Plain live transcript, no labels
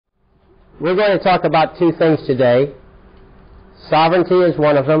we're going to talk about two things today. Sovereignty is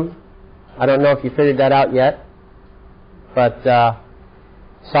one of them. I don't know if you figured that out yet, but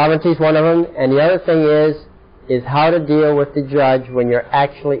sovereignty is one of them. And the other thing is how to deal with the judge when you're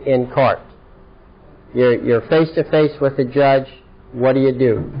actually in court. You're face to face with the judge. What do you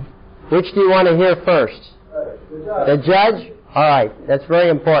do? Which do you want to hear first? The judge? All right, that's very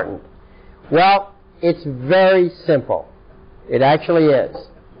important. Well, it's very simple. It actually is.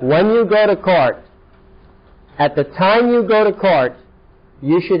 When you go to court, at the time you go to court,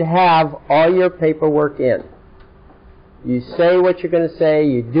 you should have all your paperwork in. You say what you're going to say,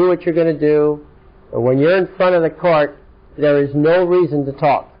 you do what you're going to do, and when you're in front of the court, there is no reason to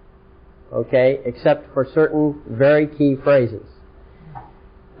talk, okay, except for certain very key phrases.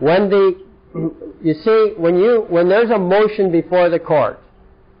 When there's a motion before the court,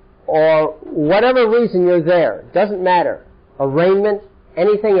 or whatever reason you're there, doesn't matter, arraignment,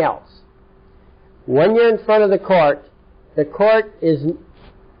 anything else, when you're in front of the court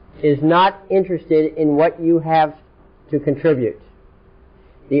is not interested in what you have to contribute.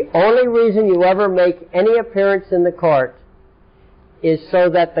 The only reason you ever make any appearance in the court is so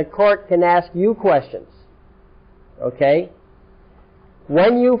that the court can ask you questions. Okay?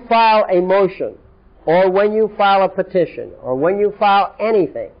 When you file a motion, or when you file a petition, or when you file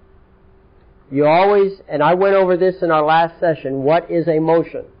anything, you always, and I went over this in our last session, what is a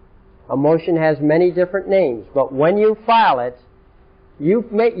motion? A motion has many different names, but when you file it,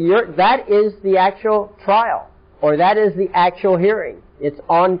 that is the actual trial, or that is the actual hearing. It's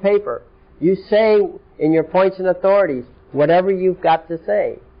on paper. You say in your points and authorities whatever you've got to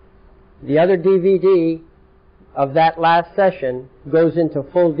say. The other DVD of that last session goes into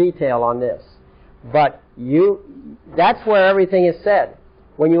full detail on this. But that's where everything is said.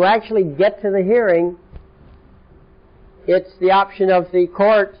 When you actually get to the hearing, it's the option of the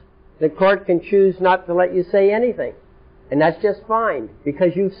court. The court can choose not to let you say anything. And that's just fine,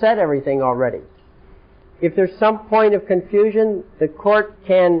 because you've said everything already. If there's some point of confusion, the court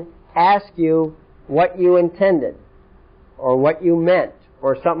can ask you what you intended, or what you meant,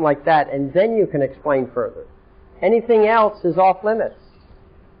 or something like that, and then you can explain further. Anything else is off limits.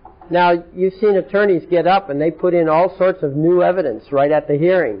 Now, you've seen attorneys get up and they put in all sorts of new evidence right at the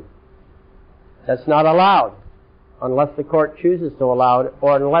hearing. That's not allowed, unless the court chooses to allow it,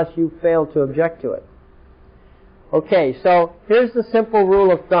 or unless you fail to object to it. Okay, so here's the simple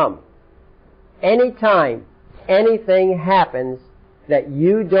rule of thumb. Anytime anything happens that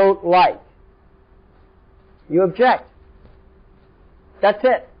you don't like, you object. That's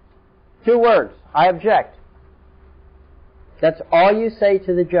it. 2 words. I object. That's all you say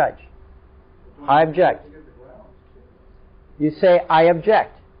to the judge. I object. You say, I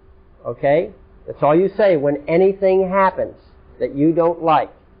object. Okay? That's all you say when anything happens that you don't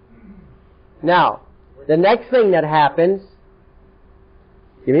like. Now, the next thing that happens,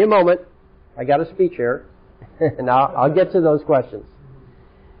 give me a moment. I got a speech here, and I'll get to those questions.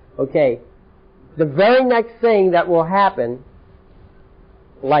 Okay. The very next thing that will happen,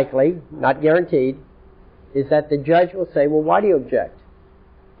 likely, not guaranteed, is that the judge will say, well, why do you object?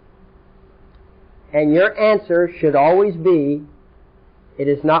 And your answer should always be, it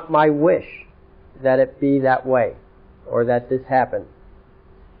is not my wish that it be that way, or that this happen.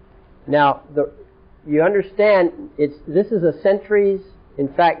 Now, you understand, this is a centuries,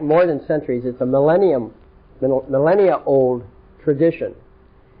 in fact, more than centuries, it's a millennia old tradition.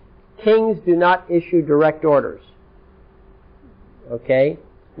 Kings do not issue direct orders. Okay?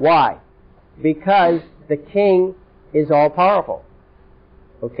 Why? Because the king is all powerful.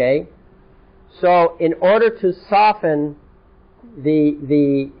 Okay? So, in order to soften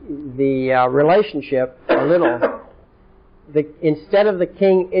the relationship a little, instead of the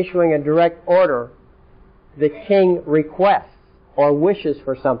king issuing a direct order, the king requests or wishes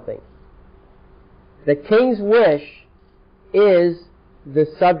for something. The king's wish is the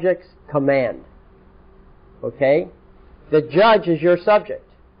subject's command. Okay? The judge is your subject.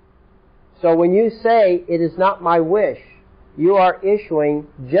 So when you say, it is not my wish, you are issuing,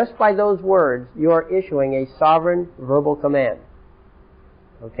 just by those words, you are issuing a sovereign verbal command.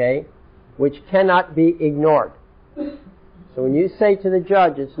 Okay? Which cannot be ignored. So when you say to the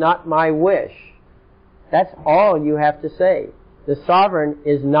judge, it's not my wish, that's all you have to say. The sovereign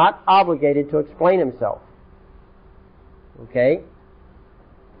is not obligated to explain himself. Okay?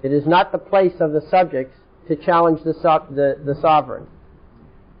 It is not the place of the subjects to challenge the sovereign.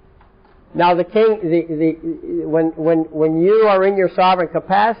 Now, the king, when you are in your sovereign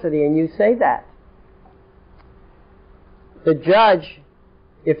capacity and you say that, the judge,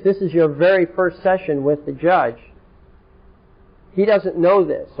 if this is your very first session with the judge, he doesn't know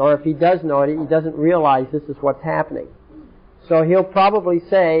this, or if he does know it, he doesn't realize this is what's happening. So he'll probably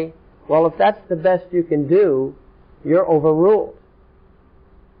say, well, if that's the best you can do, you're overruled.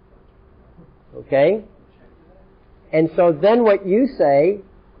 Okay? And so then what you say,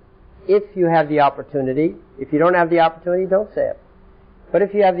 if you have the opportunity, if you don't have the opportunity, don't say it. But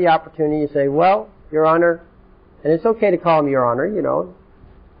if you have the opportunity, you say, well, Your Honor, and it's okay to call him Your Honor, you know.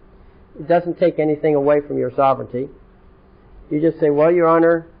 It doesn't take anything away from your sovereignty. You just say, well, Your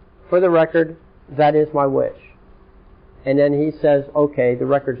Honor, for the record, that is my wish. And then he says, okay, the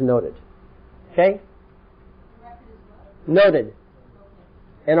record's noted. Okay? The record is what? Noted.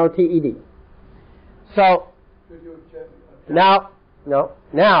 N-O-T-E-D. So, Could you object?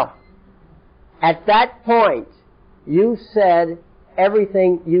 now, at that point, you said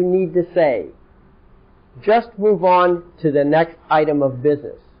everything you need to say. Just move on to the next item of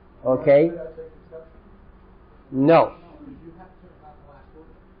business. Okay? Could I take exception? No. You have to have the last word.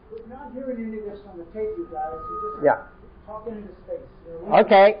 We're not hearing any of this on the tape, you guys. You're just Yeah. talking into space. You know,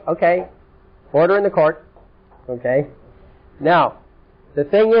 Okay. Order in the court. Okay. Now, the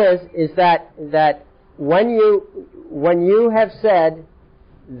thing is that when you have said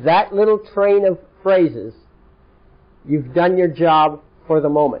that little train of phrases, you've done your job for the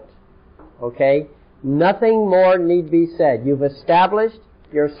moment. Okay? Nothing more need be said. You've established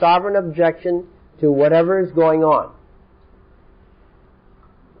your sovereign objection to whatever is going on.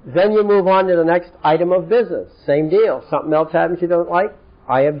 Then you move on to the next item of business. Same deal. Something else happens you don't like?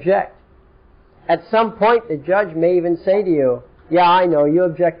 I object. At some point, the judge may even say to you, yeah, I know, you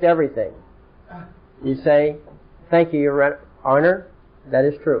object to everything. You say, thank you, Your Honor, that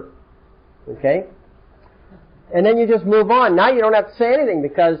is true. Okay? And then you just move on. Now you don't have to say anything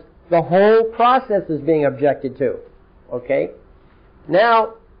because the whole process is being objected to. Okay?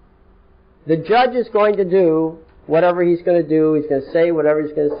 Now, the judge is going to do whatever he's going to do. He's going to say whatever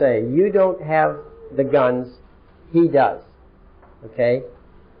he's going to say. You don't have the guns. He does. Okay?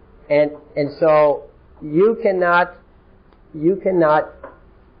 And so you cannot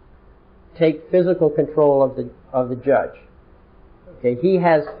take physical control of the judge. Okay? He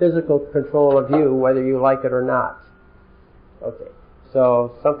has physical control of you whether you like it or not. Okay.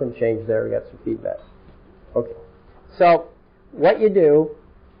 So something changed there. We got some feedback. Okay. So what you do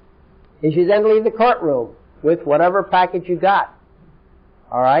is you then leave the courtroom with whatever package you got.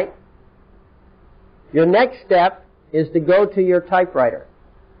 All right? Your next step is to go to your typewriter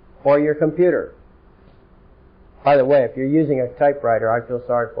or your computer. By the way, if you're using a typewriter, I feel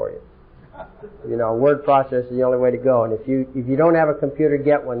sorry for you. You know, word processor is the only way to go. And if you don't have a computer,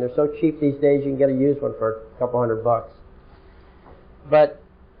 get one. They're so cheap these days, you can get a used one for a couple $100. But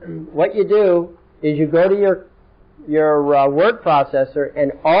what you do is you go to your word processor,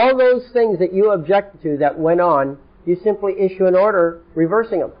 and all those things that you objected to that went on, you simply issue an order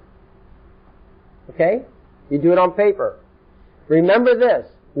reversing them. Okay? You do it on paper. Remember this.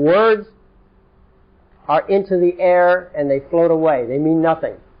 Words are into the air and they float away. They mean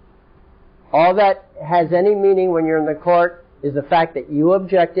nothing. All that has any meaning when you're in the court is the fact that you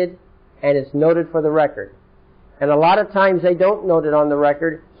objected and it's noted for the record. And a lot of times they don't note it on the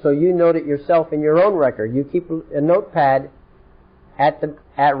record, so you note it yourself in your own record. You keep a notepad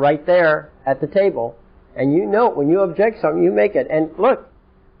at right there at the table, and you note when you object something, you make it. And look,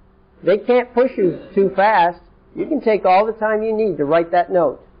 they can't push you too fast. You can take all the time you need to write that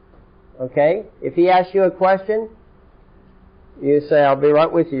note. Okay? If he asks you a question, you say, I'll be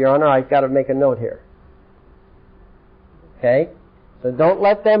right with you, Your Honor, I've got to make a note here. Okay? So don't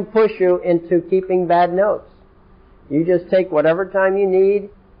let them push you into keeping bad notes. You just take whatever time you need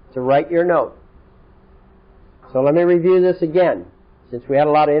to write your note. So let me review this again, since we had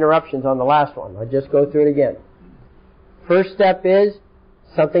a lot of interruptions on the last one. I'll just go through it again. First step is,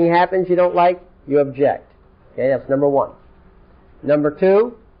 something happens you don't like, you object. Okay, that's number one. Number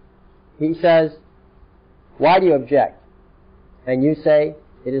two, he says, why do you object? And you say,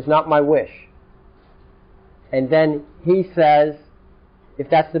 it is not my wish. And then he says, if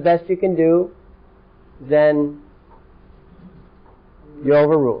that's the best you can do, then you're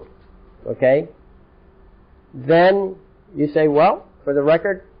overruled. Okay? Then you say, well, for the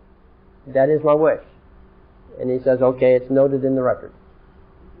record, that is my wish. And he says, okay, it's noted in the record.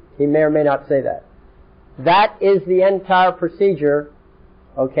 He may or may not say that. That is the entire procedure,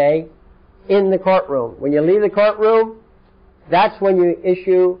 okay, in the courtroom. When you leave the courtroom, that's when you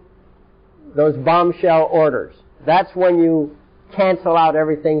issue those bombshell orders. That's when you cancel out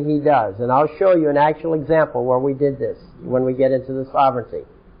everything he does. And I'll show you an actual example where we did this when we get into the sovereignty.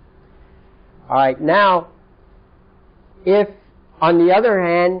 All right, now, if, on the other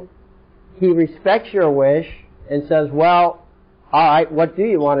hand, he respects your wish and says, well, all right, what do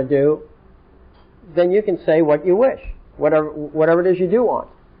you want to do? Then you can say what you wish, whatever it is you do want.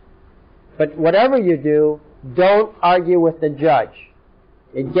 But whatever you do, don't argue with the judge.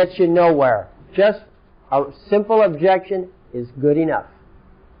 It gets you nowhere. Just a simple objection is good enough.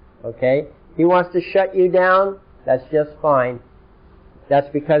 Okay? He wants to shut you down, that's just fine. That's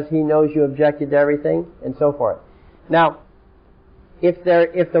because he knows you objected to everything, and so forth. Now, if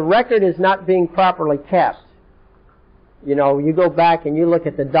the record is not being properly kept, you know, you go back and you look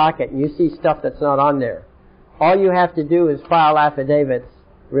at the docket and you see stuff that's not on there. All you have to do is file affidavits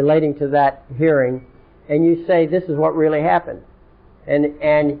relating to that hearing, and you say this is what really happened.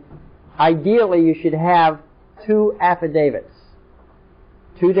 And ideally you should have 2 affidavits.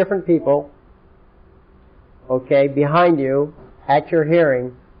 2 different people, okay, behind you at your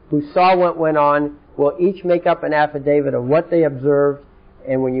hearing who saw what went on will each make up an affidavit of what they observed,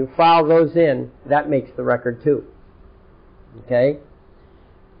 and when you file those in, that makes the record too. Okay?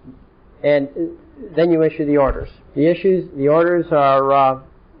 And then you issue the orders. The orders are,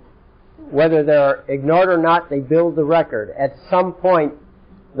 whether they're ignored or not, they build the record. At some point,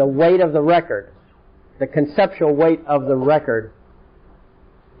 the weight of the record, the conceptual weight of the record,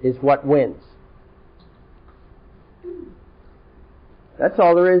 is what wins. That's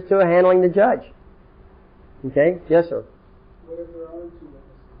all there is to handling the judge. Okay? Yes, sir. What if there are 2 witnesses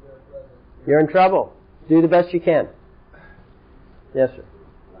there present? You're in trouble. Do the best you can. Yes, sir.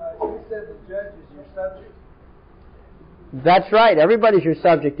 You said the judge is your subject. That's right. Everybody's your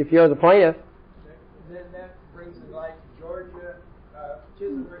subject if you're the plaintiff. Then that brings it like Georgia,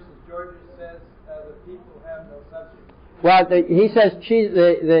 Chisholm versus Georgia says the people have no subject. Well, he says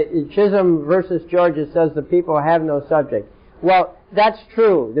the Chisholm versus Georgia says the people have no subject. Well, that's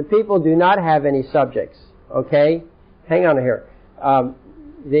true. The people do not have any subjects. Okay? Hang on here.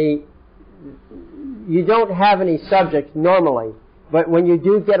 You don't have any subjects normally, but when you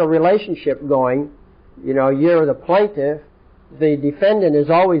do get a relationship going, you know, you're the plaintiff, the defendant is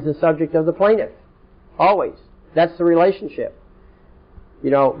always the subject of the plaintiff. Always. That's the relationship.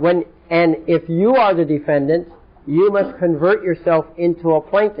 You know, and if you are the defendant, you must convert yourself into a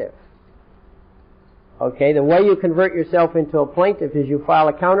plaintiff. Okay, the way you convert yourself into a plaintiff is you file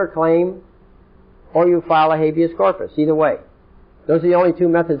a counterclaim or you file a habeas corpus. Either way. Those are the only 2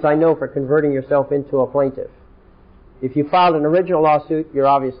 methods I know for converting yourself into a plaintiff. If you filed an original lawsuit, you're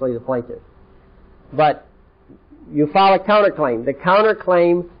obviously the plaintiff. But you file a counterclaim. The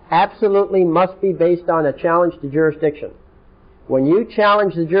counterclaim absolutely must be based on a challenge to jurisdiction. When you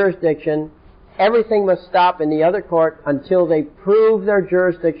challenge the jurisdiction, everything must stop in the other court until they prove their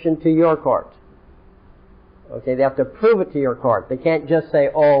jurisdiction to your court. Okay, they have to prove it to your court. They can't just say,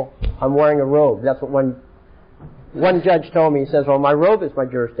 oh, I'm wearing a robe. That's what one judge told me. He says, well, my robe is my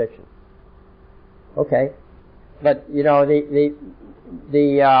jurisdiction. Okay. But, you know, the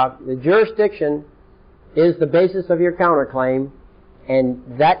jurisdiction is the basis of your counterclaim, and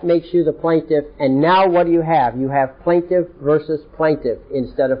that makes you the plaintiff. And now what do you have? You have plaintiff versus plaintiff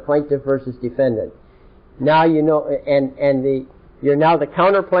instead of plaintiff versus defendant. Now you know, you're now the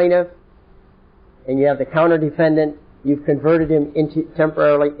counter plaintiff, and you have the counter defendant. You've converted him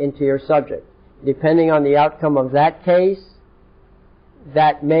temporarily into your subject. Depending on the outcome of that case,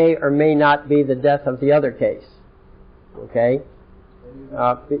 that may or may not be the death of the other case. Okay?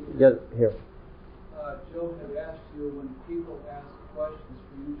 Here. Joe had asked you when people ask questions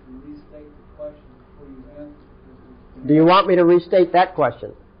for you to restate the question before you answer. Do you want me to restate that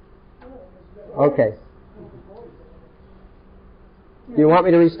question? Okay. Do you want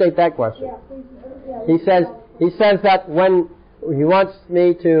me to restate that question? He says that when he wants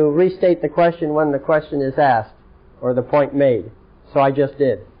me to restate the question when the question is asked or the point made. So I just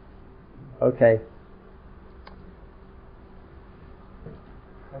did. Okay.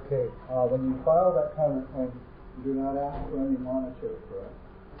 Okay, when you file that counterclaim, you do not ask for any monetary, correct?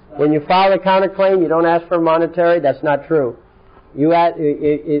 When you file a counterclaim, you don't ask for monetary. That's not true.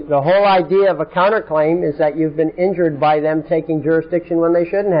 The whole idea of a counterclaim is that you've been injured by them taking jurisdiction when they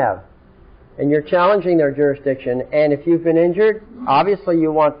shouldn't have. And you're challenging their jurisdiction. And if you've been injured, obviously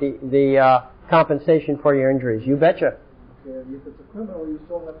you want the compensation for your injuries. You betcha. Okay, and if it's a criminal, you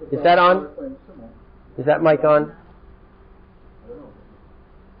still have to Is that on? counterclaim civil. Is that mic on?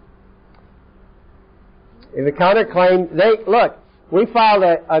 If a counterclaim, look, we filed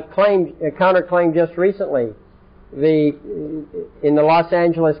a counterclaim just recently. In the Los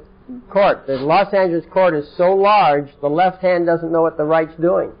Angeles court. The Los Angeles court is so large, the left hand doesn't know what the right's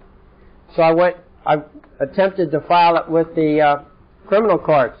doing. So I attempted to file it with the criminal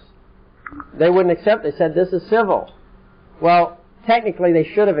courts. They wouldn't accept it. They said, this is civil. Well, technically they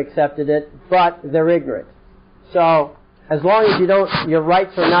should have accepted it, but they're ignorant. So as long as your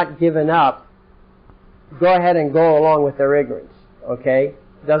rights are not given up, go ahead and go along with their ignorance. Okay?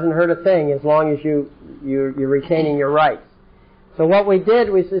 Doesn't hurt a thing as long as you're retaining your rights. So what we did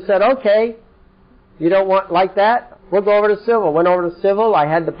was we said, okay, you don't want like that? We'll go over to civil. Went over to civil. I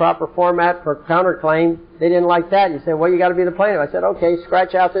had the proper format for counterclaim. They didn't like that. You said, well, you got to be the plaintiff. I said, okay,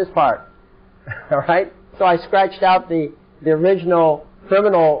 scratch out this part. All right? So I scratched out the original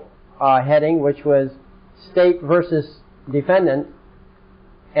criminal heading, which was state versus defendant,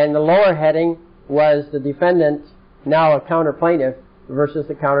 and the lower heading was the defendant, now a counter plaintiff, versus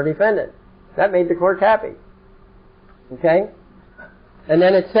the counter defendant. That made the court happy. Okay? And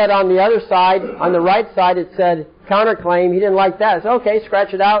then it said on the other side, on the right side, it said counterclaim. He didn't like that. I said, okay,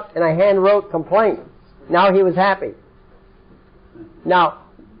 scratch it out, and I hand wrote complaint. Now he was happy. Now,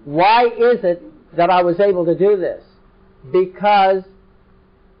 why is it that I was able to do this? Because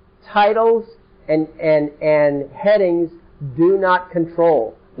titles and headings do not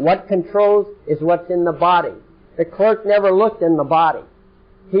control. What controls is what's in the body. The clerk never looked in the body.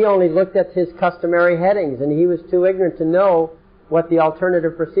 He only looked at his customary headings, and he was too ignorant to know what the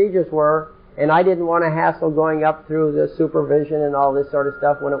alternative procedures were, and I didn't want to hassle going up through the supervision and all this sort of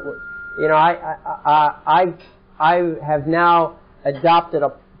stuff when it was, I have now adopted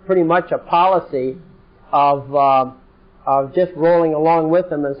pretty much a policy of just rolling along with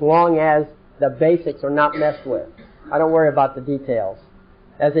them as long as the basics are not messed with. I don't worry about the details.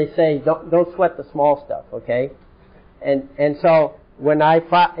 As they say, don't sweat the small stuff, okay? And so when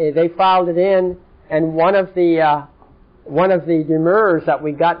they filed it in, and one of the demurrers that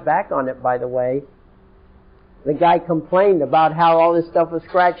we got back on it, by the way, the guy complained about how all this stuff was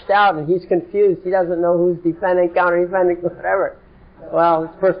scratched out, and he's confused. He doesn't know who's defendant, counter defendant, whatever. Well,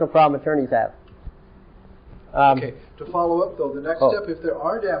 it's a personal problem attorneys have. Okay. To follow up, though, the next step, if there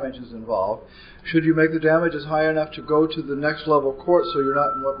are damages involved, should you make the damages high enough to go to the next level court so you're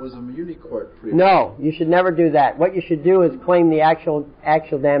not in what was a muni court previously? No, you should never do that. What you should do is claim the actual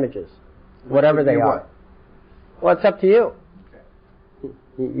damages, whatever they are. Well, it's up to you. Okay.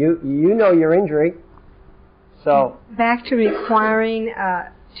 You know your injury. So back to requiring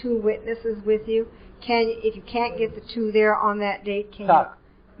 2 witnesses with you. If you can't get the 2 there on that date,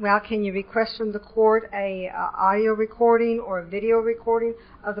 can you request from the court a audio recording or a video recording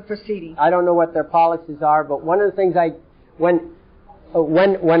of the proceeding? I don't know what their policies are, but one of the things when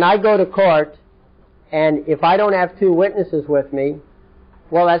I go to court, and if I don't have 2 witnesses with me,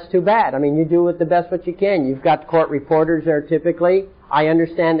 well, that's too bad. I mean, you do it the best what you can. You've got court reporters there typically. I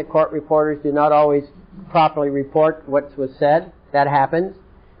understand that court reporters do not always properly report what was said. That happens.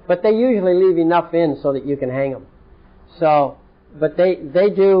 But they usually leave enough in so that you can hang them. So, but they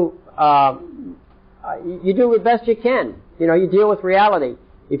do, you do the best you can. You deal with reality.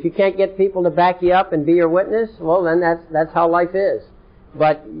 If you can't get people to back you up and be your witness, well, then that's how life is.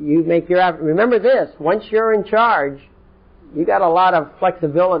 But you make your effort. Remember this, once you're in charge, you got a lot of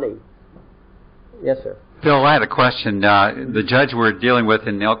flexibility. Yes, sir. Bill, I had a question. The judge we're dealing with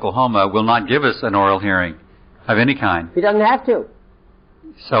in Oklahoma will not give us an oral hearing of any kind. He doesn't have to.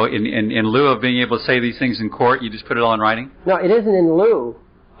 So in lieu of being able to say these things in court, you just put it all in writing? No, it isn't in lieu.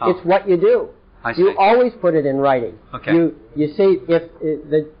 Oh. It's what you do. I see. You always put it in writing. Okay. You see, if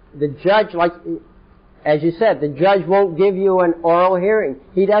the judge, like as you said, the judge won't give you an oral hearing.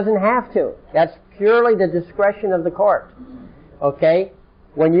 He doesn't have to. That's purely the discretion of the court. Okay?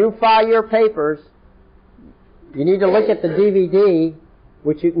 When you file your papers, you need to look at the DVD,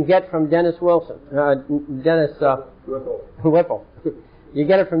 which you can get from Dennis Whipple. You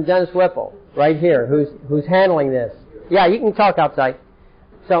get it from Dennis Whipple, right here, who's handling this. Yeah, you can talk outside.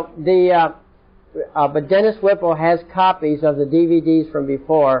 So but Dennis Whipple has copies of the DVDs from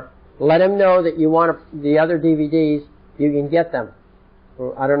before. Let him know that you want the other DVDs. You can get them.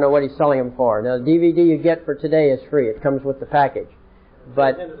 I don't know what he's selling them for. Now, the DVD you get for today is free. It comes with the package.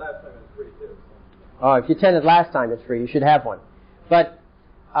 But if you attended last time, it's free too. Oh, if you attended last time, it's free. You should have one. But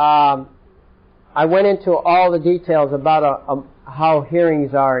I went into all the details about how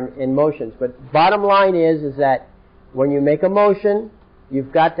hearings are in motions. But bottom line is that when you make a motion,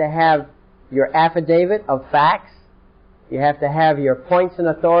 you've got to have your affidavit of facts. You have to have your points and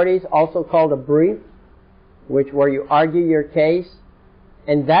authorities, also called a brief, where you argue your case.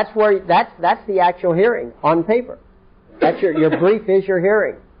 And that's the actual hearing on paper. That's your brief is your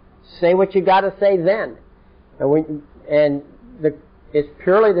hearing. Say what you got to say then. It's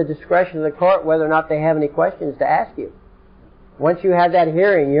purely the discretion of the court whether or not they have any questions to ask you. Once you have that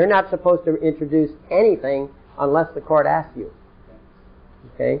hearing, you're not supposed to introduce anything unless the court asks you.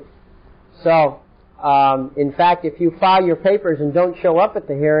 Okay? So, in fact, if you file your papers and don't show up at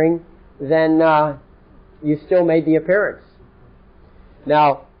the hearing, then you still made the appearance.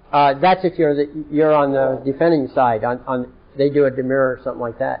 Now, that's if you're on the defending side. They do a demurrer or something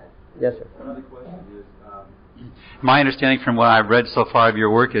like that. Yes, sir. Another question is, my understanding from what I've read so far of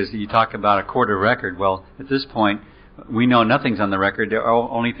your work is that you talk about a court of record. Well, at this point, we know nothing's on the record. There are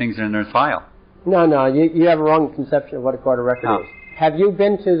only things in their file. No, you have a wrong conception of what a court of record is. Have you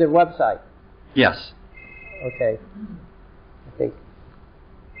been to the website? Yes. Okay. I think.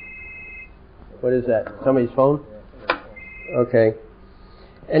 What is that? Somebody's phone? Okay.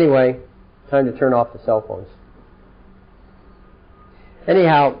 Anyway, time to turn off the cell phones.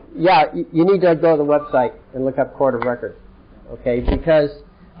 Anyhow, yeah, you need to go to the website and look up court of record. Okay, because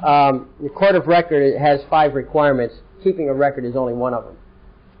the court of record has 5 requirements. Keeping a record is only one of them.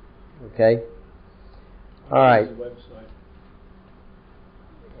 Okay? All right.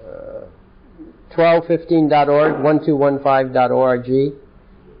 1215.org, 1215.org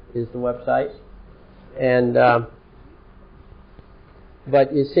is the website. And,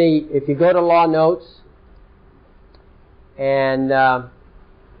 but you see, if you go to Law Notes, and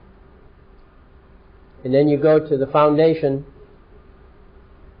then you go to the foundation,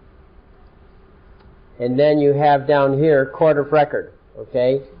 and then you have down here court of record,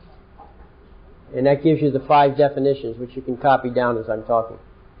 okay? And that gives you the 5 definitions, which you can copy down as I'm talking.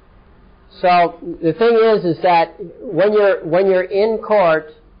 So the thing is that when you're in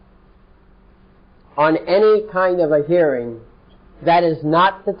court on any kind of a hearing, that is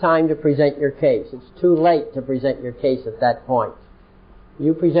not the time to present your case. It's too late to present your case at that point.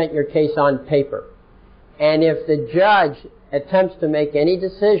 You present your case on paper. And if the judge attempts to make any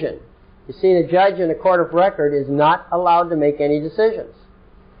decision, you see, the judge in a court of record is not allowed to make any decisions.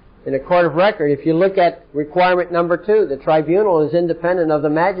 In a court of record, if you look at requirement number 2, the tribunal is independent of the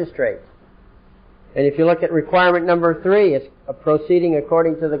magistrate. And if you look at requirement number 3, it's a proceeding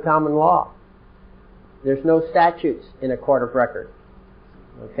according to the common law. There's no statutes in a court of record.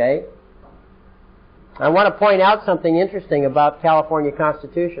 Okay? I want to point out something interesting about California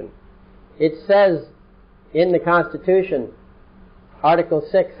Constitution. It says in the Constitution, Article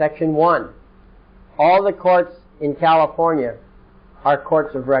 6, Section 1, all the courts in California are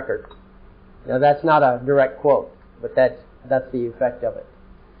courts of record. Now that's not a direct quote, but that's the effect of it.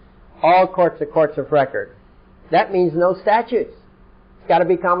 All courts are courts of record. That means no statutes. It's got to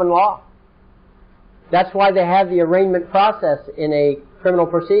be common law. That's why they have the arraignment process in a criminal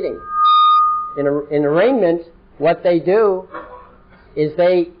proceeding. In arraignment, what they do is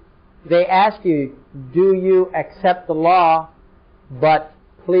they ask you, do you accept the law but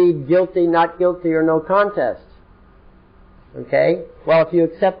plead guilty, not guilty, or no contest? Okay? Well, if you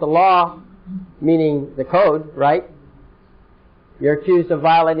accept the law, meaning the code, right? You're accused of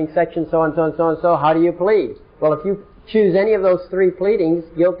violating section so and so and so and so, how do you plead? Well, if you choose any of those 3 pleadings,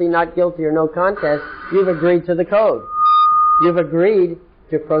 guilty, not guilty, or no contest, you've agreed to the code. You've agreed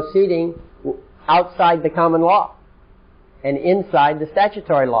to proceeding outside the common law and inside the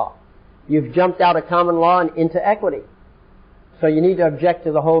statutory law. You've jumped out of common law and into equity. So you need to object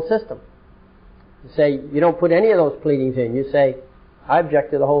to the whole system. You say, you don't put any of those pleadings in. You say, I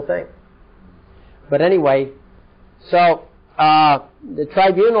object to the whole thing. But anyway, so the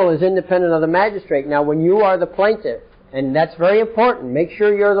tribunal is independent of the magistrate. Now, when you are the plaintiff, and that's very important, make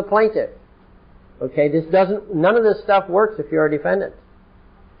sure you're the plaintiff. Okay, none of this stuff works if you're a defendant.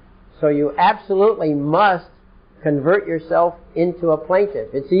 So you absolutely must convert yourself into a plaintiff.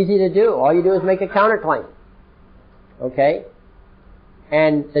 It's easy to do. All you do is make a counterclaim. Okay?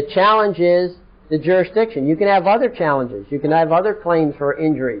 And the challenge is the jurisdiction. You can have other challenges. You can have other claims for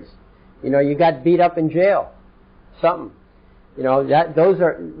injuries. You know, you got beat up in jail. Something. You know, those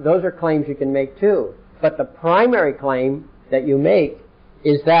are claims you can make too. But the primary claim that you make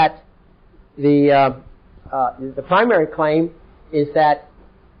is that the primary claim is that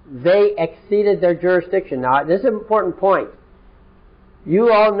they exceeded their jurisdiction. Now, this is an important point.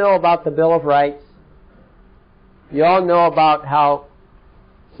 You all know about the Bill of Rights. You all know about how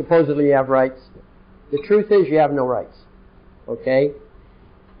supposedly you have rights. The truth is you have no rights. Okay?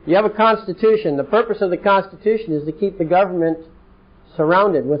 You have a Constitution. The purpose of the Constitution is to keep the government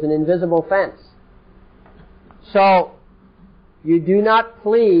surrounded with an invisible fence. So, you do not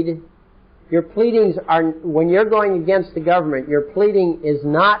plead. Your pleadings are, when you're going against the government, your pleading is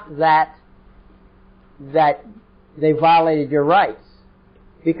not that they violated your rights.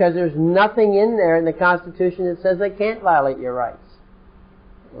 Because there's nothing in there in the Constitution that says they can't violate your rights.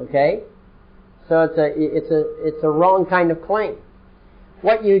 Okay? So it's a wrong kind of claim.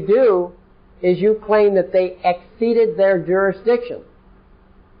 What you do is you claim that they exceeded their jurisdiction.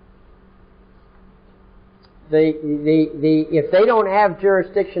 if they don't have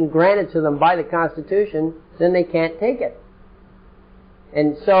jurisdiction granted to them by the Constitution, then they can't take it.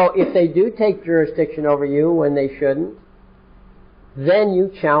 And so if they do take jurisdiction over you when they shouldn't, then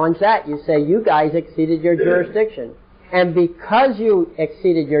you challenge that. You say, you guys exceeded your jurisdiction. And because you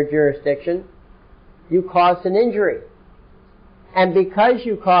exceeded your jurisdiction, you caused an injury. And because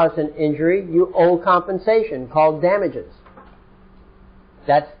you caused an injury, you owe compensation called damages.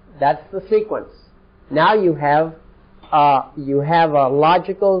 That's the sequence. Now you have a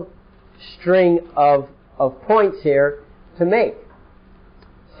logical string of points here to make.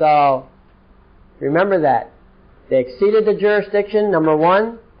 So remember that. They exceeded the jurisdiction, number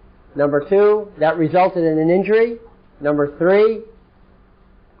one. Number two, that resulted in an injury. Number three,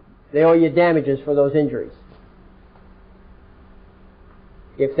 they owe you damages for those injuries.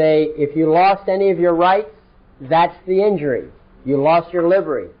 If you lost any of your rights, that's the injury. You lost your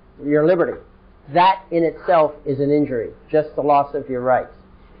liberty. That in itself is an injury, just the loss of your rights.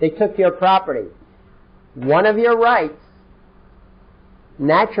 They took your property. One of your rights,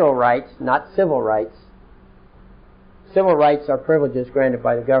 natural rights, not civil rights. Civil rights are privileges granted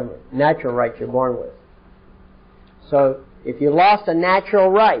by the government. Natural rights you're born with. So if you lost a natural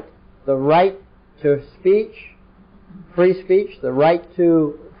right, the right to speech, free speech, the right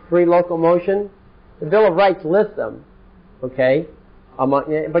to free locomotion, the Bill of Rights lists them, okay,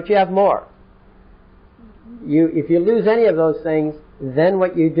 but you have more. If you lose any of those things, then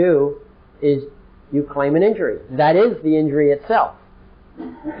what you do is you claim an injury. That is the injury itself.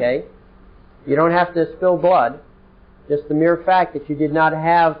 Okay? You don't have to spill blood. Just the mere fact that you did not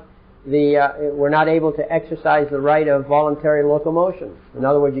have were not able to exercise the right of voluntary locomotion. In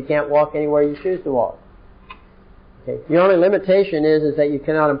other words, you can't walk anywhere you choose to walk. Okay? The only limitation is that you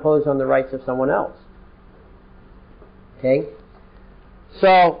cannot impose on the rights of someone else. Okay?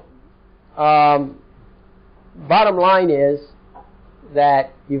 So, bottom line is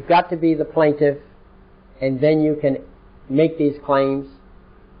that you've got to be the plaintiff, and then you can make these claims,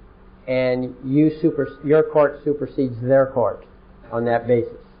 and your court supersedes their court on that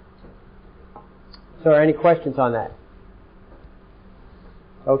basis. So are any questions on that?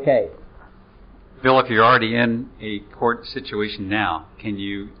 Okay. Bill, if you're already in a court situation now, can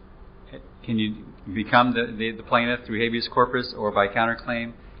you become the plaintiff through habeas corpus or by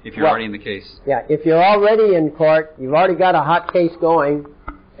counterclaim if you're already in the case? Yeah, if you're already in court, you've already got a hot case going,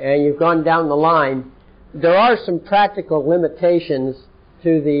 and you've gone down the line, there are some practical limitations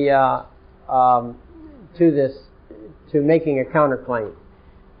to making a counterclaim.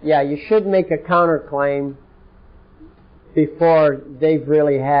 Yeah, you should make a counterclaim before they've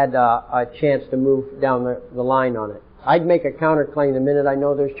really had a chance to move down the line on it. I'd make a counterclaim the minute I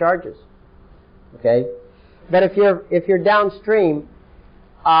know there's charges. Okay? But if you're downstream,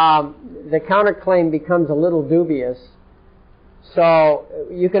 the counterclaim becomes a little dubious. So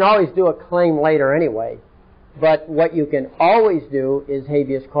you can always do a claim later anyway. But what you can always do is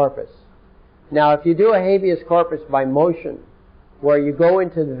habeas corpus. Now, if you do a habeas corpus by motion, where you go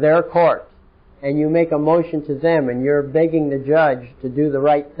into their court and you make a motion to them and you're begging the judge to do the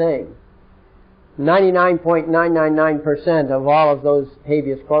right thing, 99.999% of all of those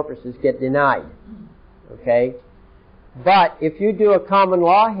habeas corpuses get denied. Okay? But if you do a common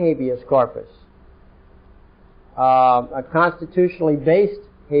law habeas corpus, a constitutionally based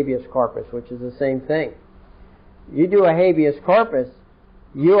habeas corpus, which is the same thing, you do a habeas corpus,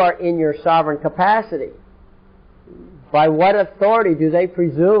 you are in your sovereign capacity. By what authority do they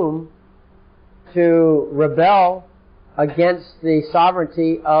presume to rebel against the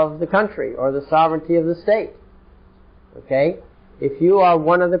sovereignty of the country or the sovereignty of the state? Okay? If you are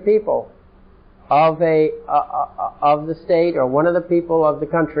one of the people of the state, or one of the people of the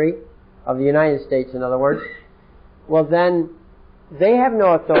country, of the United States in other words, well then they have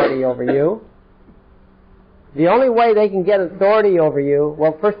no authority over you. The only way they can get authority over you,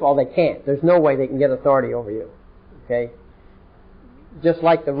 well, first of all, they can't. There's no way they can get authority over you. Okay? Just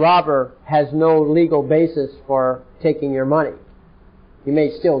like the robber has no legal basis for taking your money. He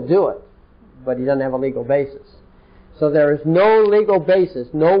may still do it, but he doesn't have a legal basis. So there is no legal basis,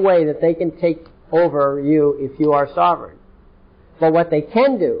 no way that they can take over you if you are sovereign. But what they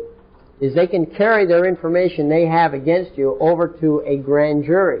can do is they can carry their information they have against you over to a grand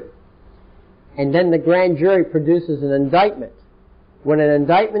jury. And then the grand jury produces an indictment. When an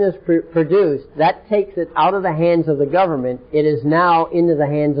indictment is produced, that takes it out of the hands of the government. It is now into the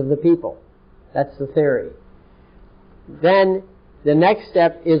hands of the people. That's the theory. Then the next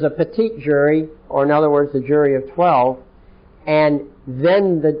step is a petite jury, or in other words, a jury of 12, and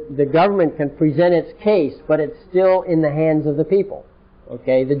then the government can present its case, but it's still in the hands of the people.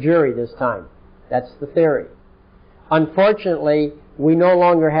 Okay, the jury this time. That's the theory. unfortunately, we no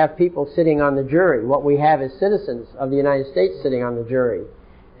longer have people sitting on the jury. What we have is citizens of the United States sitting on the jury.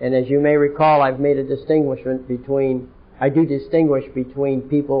 And as you may recall, I've made a distinguishment between, I do distinguish between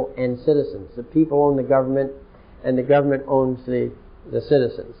people and citizens. The people own the government, and the government owns the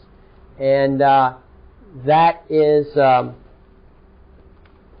citizens. And that is,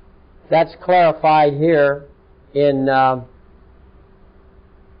 that's clarified here in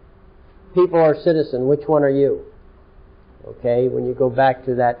people or citizen. Which one are you? Okay, when you go back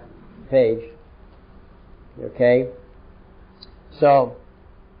to that page. Okay? So,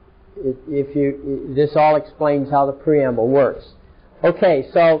 this all explains how the preamble works. Okay,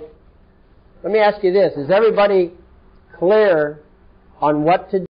 so let me ask you this. Is everybody clear on what to do?